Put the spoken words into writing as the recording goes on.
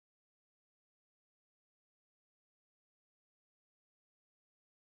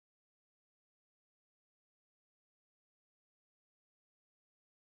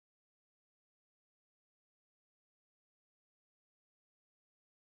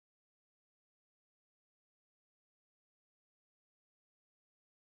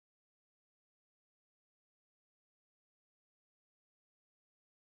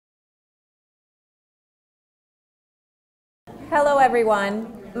Hello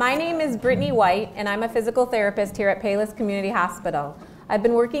everyone. My name is Brittany White and I'm a physical therapist here at Palos Community Hospital. I've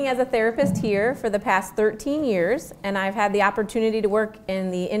been working as a therapist here for the past 13 years and I've had the opportunity to work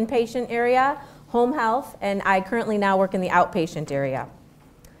in the inpatient area, home health, and I currently now work in the outpatient area.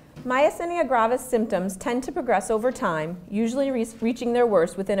 Myasthenia gravis symptoms tend to progress over time, usually reaching their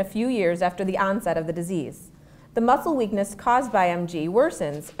worst within a few years after the onset of the disease. The muscle weakness caused by MG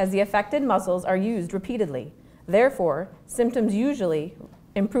worsens as the affected muscles are used repeatedly. Therefore, symptoms usually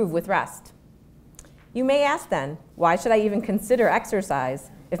improve with rest. You may ask then, why should I even consider exercise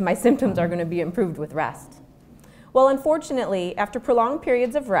if my symptoms are going to be improved with rest? Well, unfortunately, after prolonged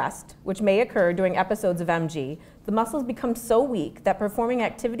periods of rest, which may occur during episodes of MG, the muscles become so weak that performing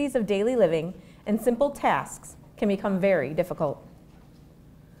activities of daily living and simple tasks can become very difficult.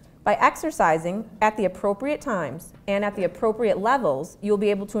 By exercising at the appropriate times and at the appropriate levels, you'll be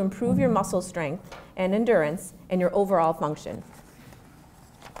able to improve your muscle strength and endurance and your overall function.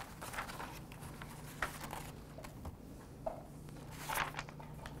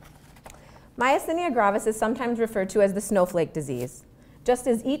 Myasthenia gravis is sometimes referred to as the snowflake disease. Just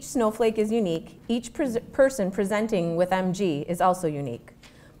as each snowflake is unique, each person presenting with MG is also unique.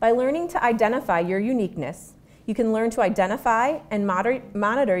 By learning to identify your uniqueness, you can learn to identify and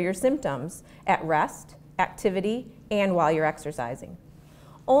monitor your symptoms at rest, activity, and while you're exercising.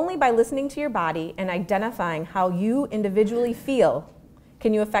 Only by listening to your body and identifying how you individually feel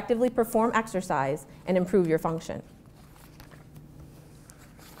can you effectively perform exercise and improve your function.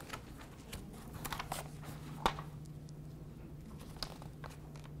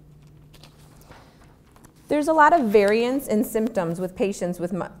 There's a lot of variance in symptoms with patients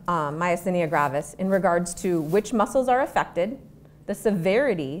with myasthenia gravis in regards to which muscles are affected, the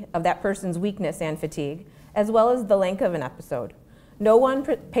severity of that person's weakness and fatigue, as well as the length of an episode. No one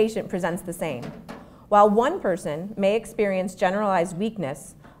patient presents the same. While one person may experience generalized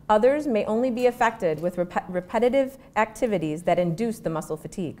weakness, others may only be affected with repetitive activities that induce the muscle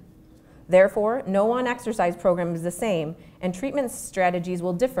fatigue. Therefore, no one exercise program is the same, and treatment strategies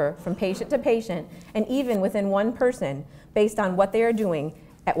will differ from patient to patient and even within one person based on what they are doing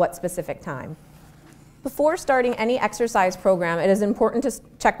at what specific time. Before starting any exercise program, it is important to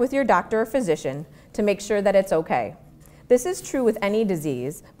check with your doctor or physician to make sure that it's okay. This is true with any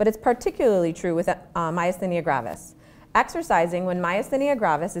disease, but it's particularly true with myasthenia gravis. Exercising when myasthenia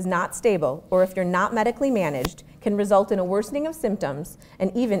gravis is not stable or if you're not medically managed can result in a worsening of symptoms and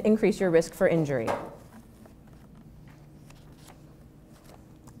even increase your risk for injury.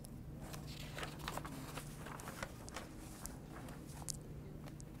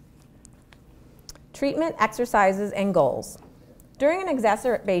 Treatment, exercises, and goals. During an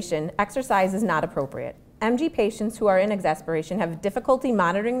exacerbation, exercise is not appropriate. MG patients who are in exacerbation have difficulty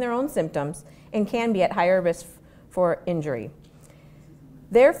monitoring their own symptoms and can be at higher risk for injury.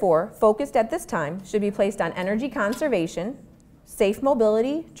 Therefore, focused at this time should be placed on energy conservation, safe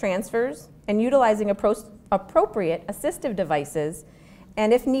mobility, transfers, and utilizing appropriate assistive devices,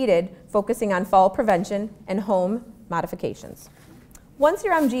 and if needed, focusing on fall prevention and home modifications. Once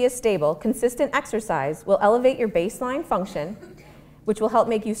your MG is stable, consistent exercise will elevate your baseline function, which will help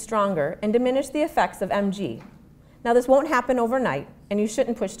make you stronger and diminish the effects of MG. Now, this won't happen overnight, and you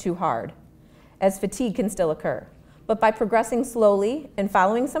shouldn't push too hard, as fatigue can still occur. But by progressing slowly and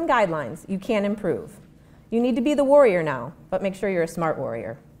following some guidelines, you can improve. You need to be the warrior now, but make sure you're a smart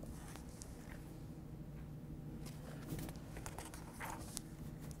warrior.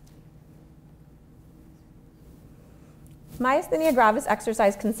 Myasthenia gravis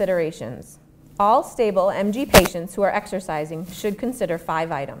exercise considerations. All stable MG patients who are exercising should consider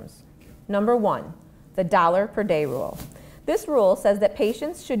 5 items. Number 1, the $1 per day rule. This rule says that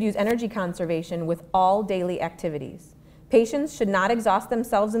patients should use energy conservation with all daily activities. Patients should not exhaust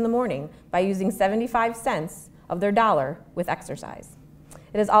themselves in the morning by using 75 cents of their dollar with exercise.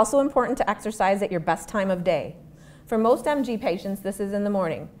 It is also important to exercise at your best time of day. For most MG patients, this is in the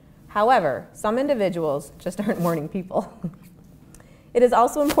morning. However, some individuals just aren't morning people. It is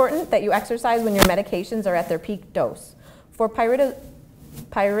also important that you exercise when your medications are at their peak dose. For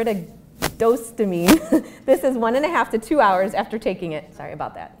pyridostigmine, this is 1.5 to 2 hours after taking it. Sorry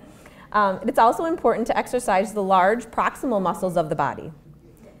about that. It's also important to exercise the large proximal muscles of the body.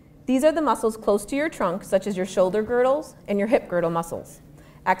 These are the muscles close to your trunk, such as your shoulder girdles and your hip girdle muscles.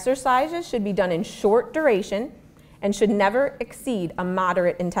 Exercises should be done in short duration and should never exceed a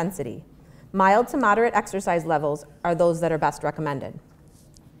moderate intensity. Mild to moderate exercise levels are those that are best recommended.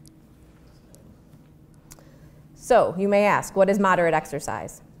 So, you may ask, what is moderate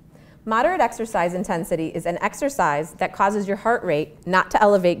exercise? Moderate exercise intensity is an exercise that causes your heart rate not to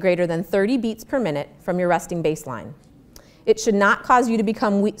elevate greater than 30 beats per minute from your resting baseline. It should not cause you to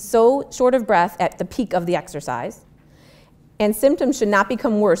become so short of breath at the peak of the exercise. And symptoms should not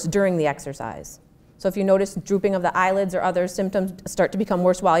become worse during the exercise. So if you notice drooping of the eyelids or other symptoms start to become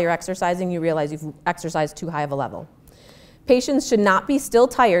worse while you're exercising, you realize you've exercised too high of a level. Patients should not be still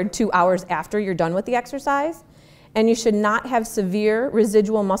tired 2 hours after you're done with the exercise, and you should not have severe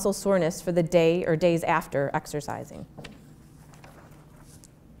residual muscle soreness for the day or days after exercising.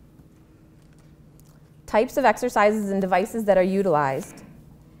 Types of exercises and devices that are utilized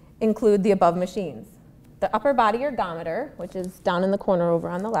include the above machines. The upper body ergometer, which is down in the corner over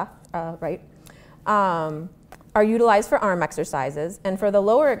on the left, right, are utilized for arm exercises. And for the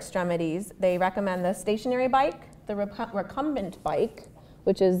lower extremities, they recommend the stationary bike, the recumbent bike,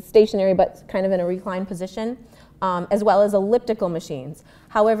 which is stationary but kind of in a reclined position, as well as elliptical machines.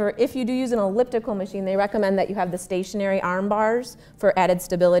 However, if you do use an elliptical machine, they recommend that you have the stationary arm bars for added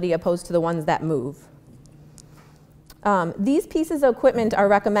stability opposed to the ones that move. These pieces of equipment are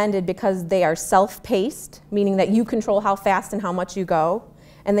recommended because they are self-paced, meaning that you control how fast and how much you go,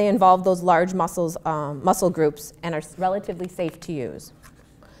 and they involve those large muscle groups and are relatively safe to use.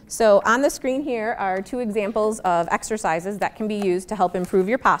 So on the screen here are 2 examples of exercises that can be used to help improve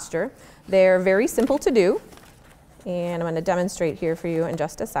your posture. They're very simple to do, and I'm going to demonstrate here for you in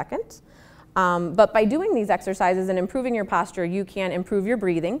just a second. But by doing these exercises and improving your posture, you can improve your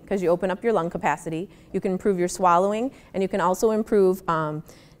breathing because you open up your lung capacity. You can improve your swallowing, and you can also improve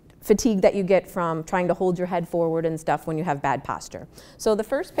fatigue that you get from trying to hold your head forward and stuff when you have bad posture. So the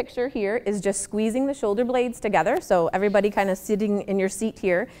first picture here is just squeezing the shoulder blades together. So everybody kind of sitting in your seat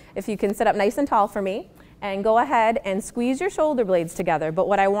here, if you can sit up nice and tall for me, and go ahead and squeeze your shoulder blades together. But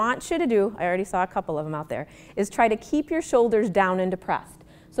what I want you to do, I already saw a couple of them out there, is try to keep your shoulders down and depressed.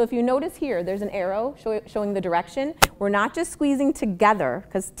 So if you notice here, there's an arrow showing the direction. We're not just squeezing together,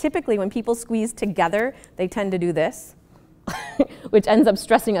 because typically when people squeeze together, they tend to do this, which ends up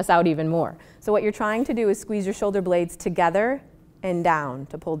stressing us out even more. So what you're trying to do is squeeze your shoulder blades together and down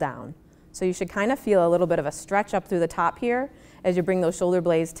to pull down. So you should kind of feel a little bit of a stretch up through the top here as you bring those shoulder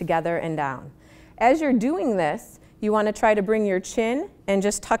blades together and down. As you're doing this, you want to try to bring your chin and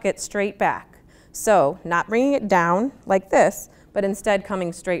just tuck it straight back. So not bringing it down like this, but instead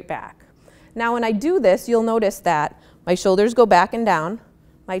coming straight back. Now when I do this, you'll notice that my shoulders go back and down,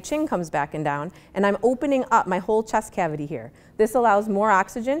 my chin comes back and down, and I'm opening up my whole chest cavity here. This allows more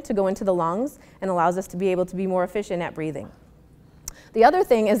oxygen to go into the lungs and allows us to be able to be more efficient at breathing. The other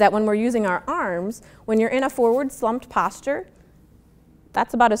thing is that when we're using our arms, when you're in a forward slumped posture,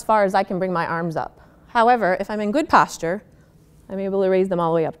 that's about as far as I can bring my arms up. However, if I'm in good posture, I'm able to raise them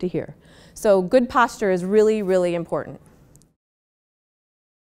all the way up to here. So good posture is really, really important.